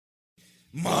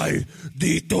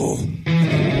Maldito.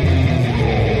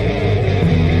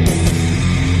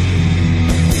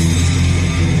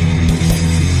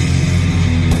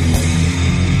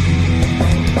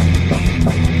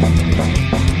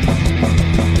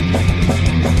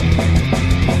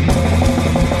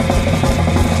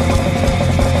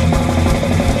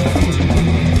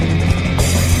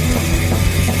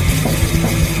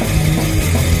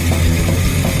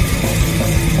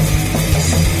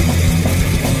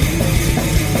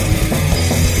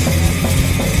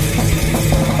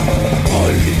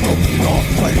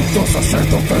 Maldito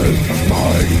sacerdote,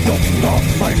 maldito cura,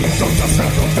 maldito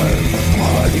sacerdote,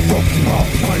 maldito cura,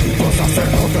 maldito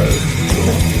sacerdote.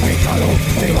 Crucificado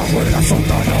debajo de la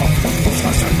sotana,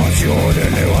 buscas salvación,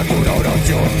 eleva tu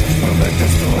oración,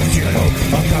 prometes todo el cielo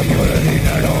a cambio de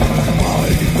dinero.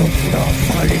 Maldito cura,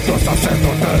 maldito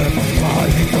sacerdote,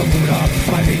 maldito cura,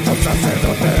 maldito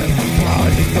sacerdote,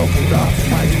 maldito cura,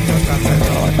 maldito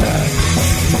sacerdote.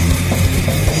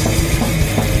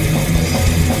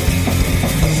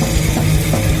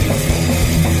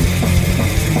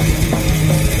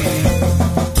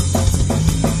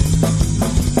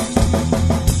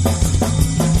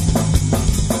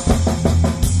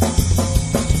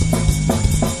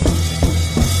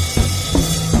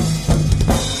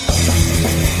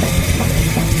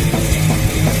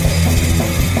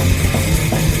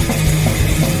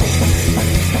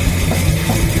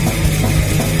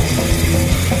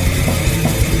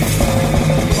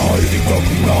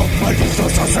 Maldito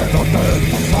sacerdote,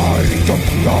 maldito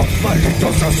cura, maldito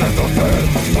sacerdote,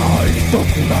 maldito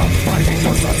cura,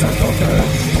 maldito sacerdote.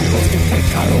 Dios tu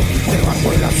pecado debajo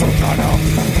de la sotana,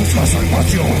 busca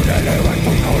salvación, eleva en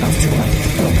una oración,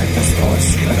 prometes todo el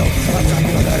cielo a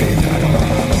cambio de dinero.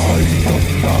 Maldito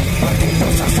cura, maldito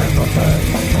sacerdote,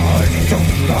 maldito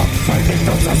cura,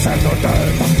 maldito sacerdote,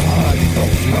 maldito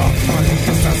cura,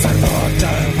 maldito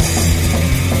sacerdote.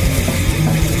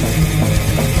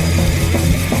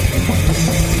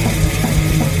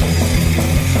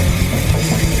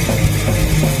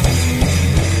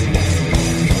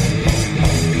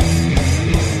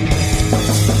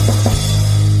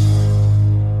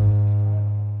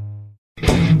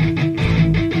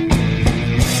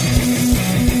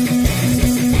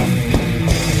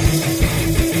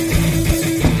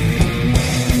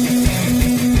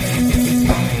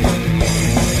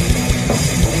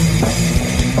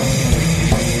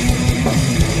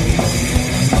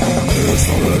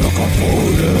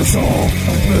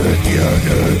 Me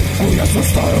tiene muy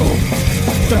asustado.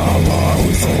 Trabajo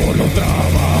y solo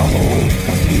trabajo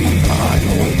y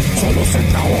gano solo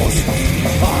centavos.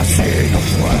 Así no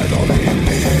puedo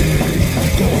vivir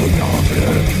con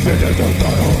hambre en el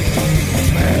deudado.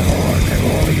 Mejor me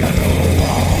voy a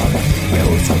robar de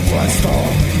un supuesto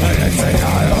en el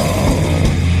Senado.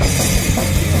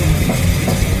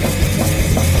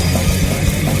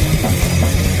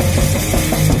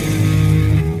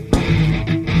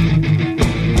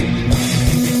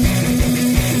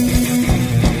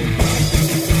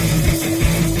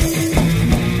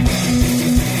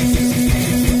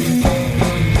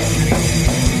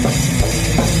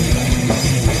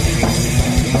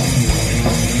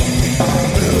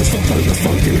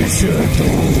 Siento,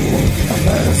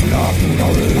 es la pura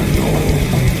verdad.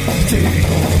 Si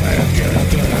no me quiere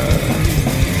creer,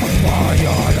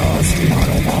 vaya a la esquina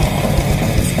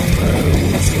nomás. Me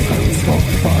busco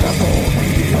para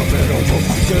comida, pero yo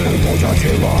te voy a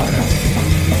llevar.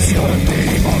 Si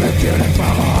encima me quieren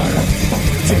pagar,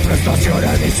 sin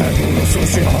prestaciones ni seguro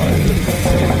social.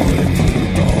 No me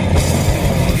importas,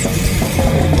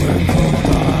 no me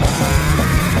importas.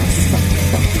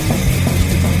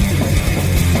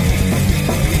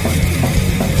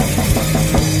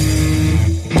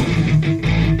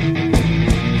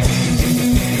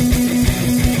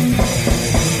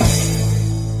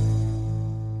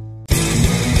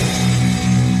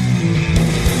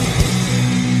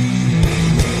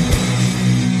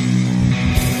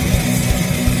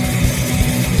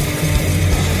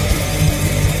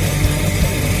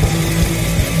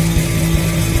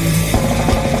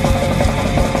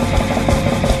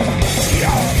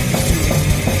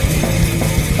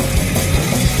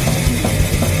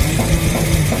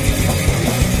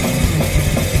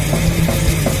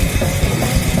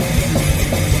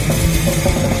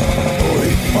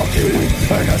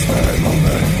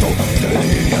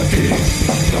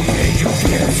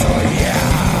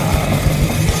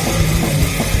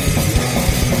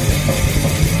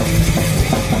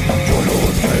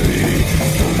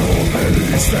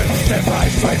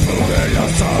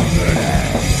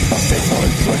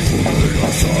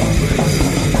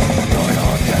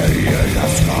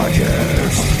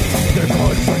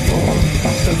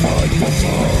 falta el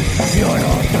punk, y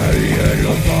ahora te vi en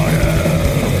los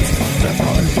bares. Te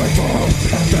falta el punk,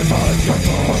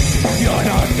 y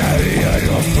ahora te vi en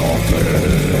los toques.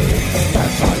 Te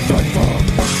falta el punk,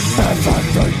 te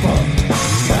falta el punk,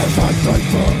 te falta el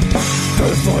punk, te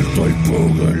falta el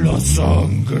punk en la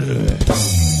sangre.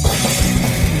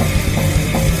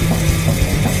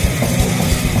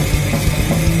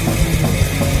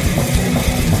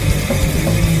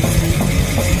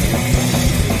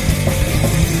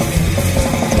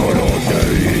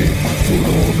 Tú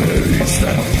no me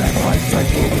viste, te falta el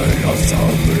punk en la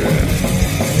sangre.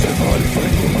 Te falta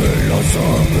el punk en la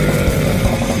sangre.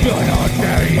 Yo no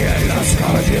te vi en las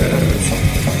calles.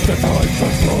 Te falta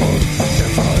el punk, te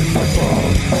falta el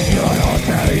punk. Yo no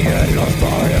te vi en los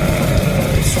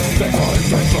bares. Te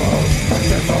falta el punk,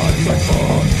 te falta el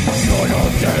punk. Yo no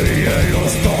te vi en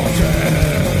los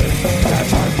toques. Te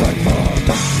falta el punk,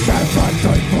 te falta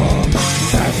el punk.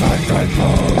 Te falta el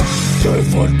punk,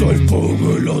 te falta el punk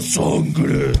en la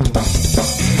sangre.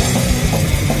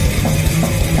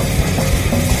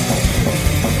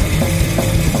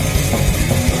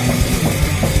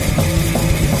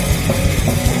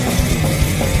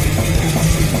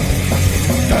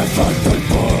 Te falta el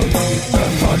punk, te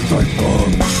falta el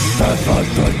punk, te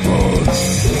falta el punk.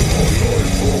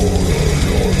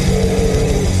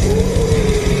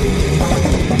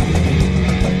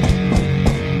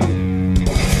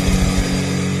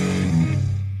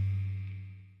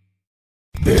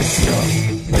 Vicio,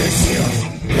 vicio,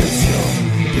 vicio,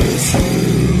 vicio.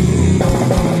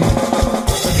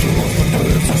 Entre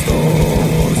esos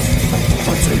dos,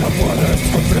 así la puedes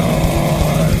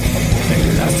comprar. En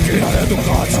la esquina de tu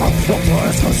casa lo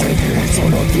puedes conseguir,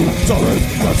 solo tú sabes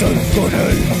qué hacer con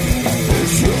él.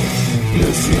 Vicio,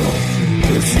 vicio,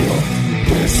 vicio,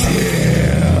 vicio.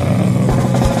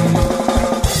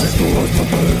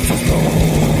 Entre esos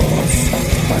dos,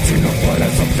 así lo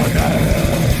puedes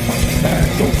obtener. En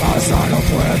tu casa lo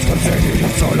puedes conseguir,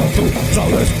 solo tú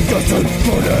sabes qué hacer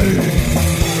con él.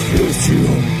 Vicio,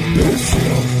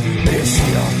 vicio,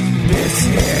 vicio,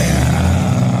 vicio.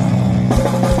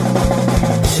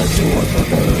 En tu otro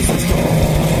de esos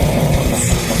dos,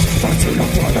 así lo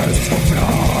puedes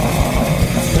comprar.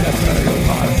 En este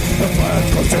lugar lo puedes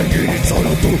conseguir,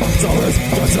 solo tú sabes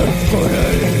qué hacer con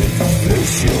él.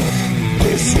 Vicio,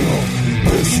 vicio,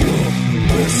 vicio,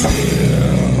 vicio.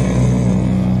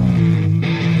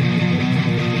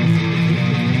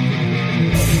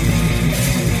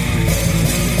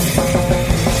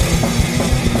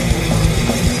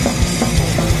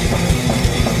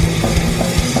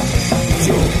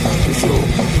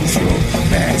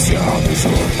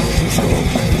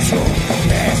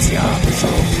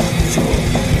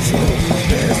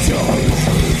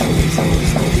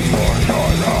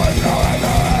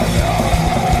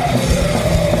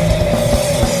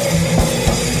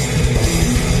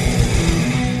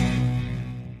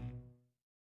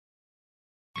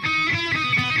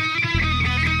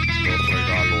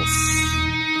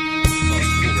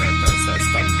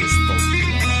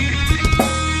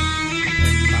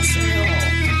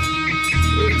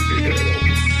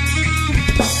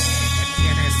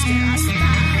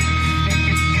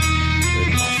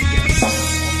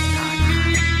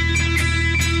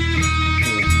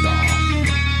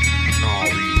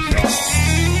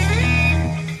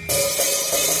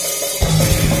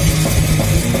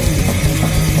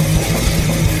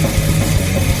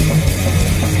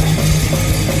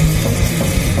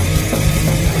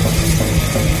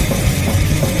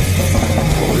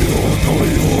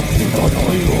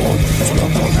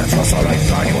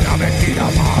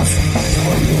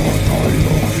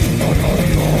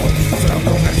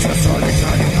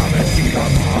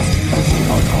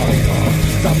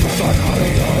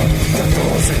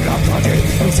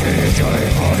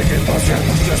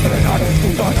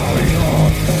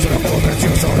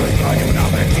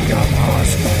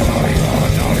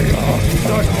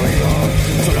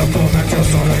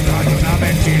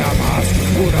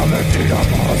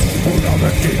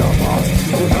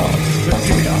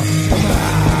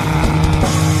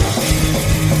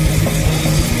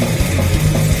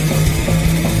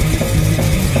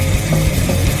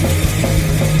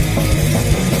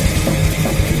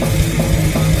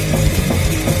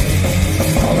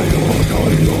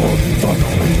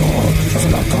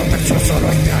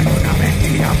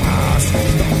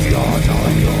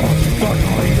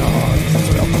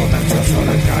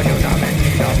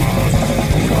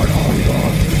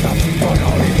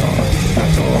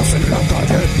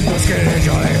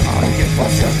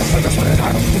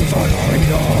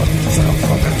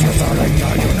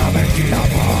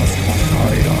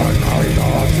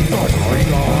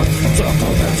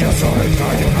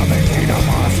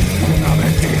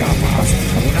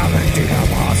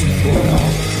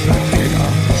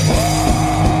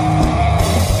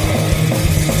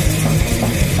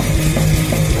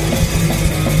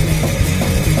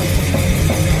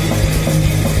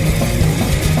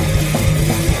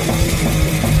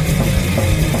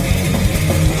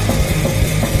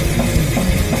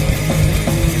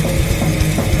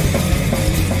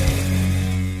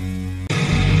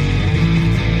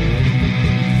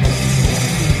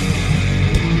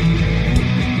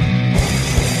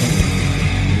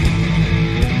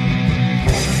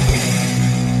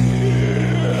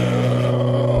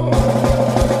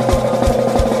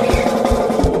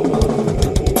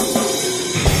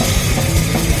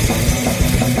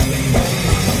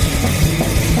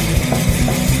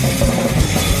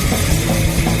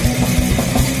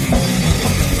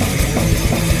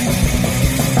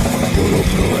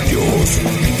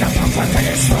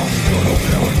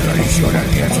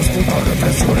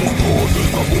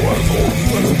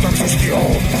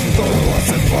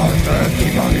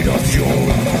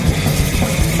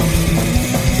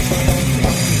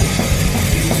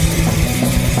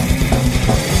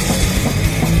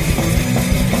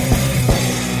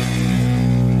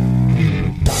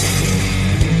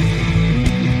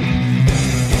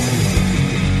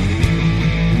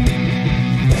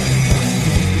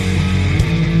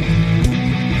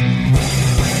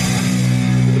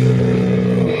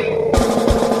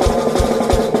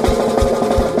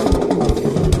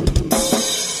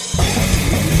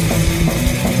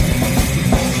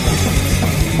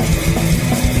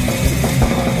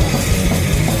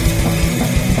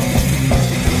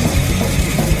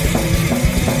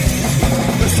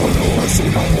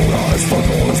 Esto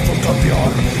no es por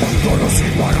cambiar, no nos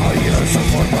iguala y esa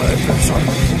forma de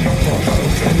pensar.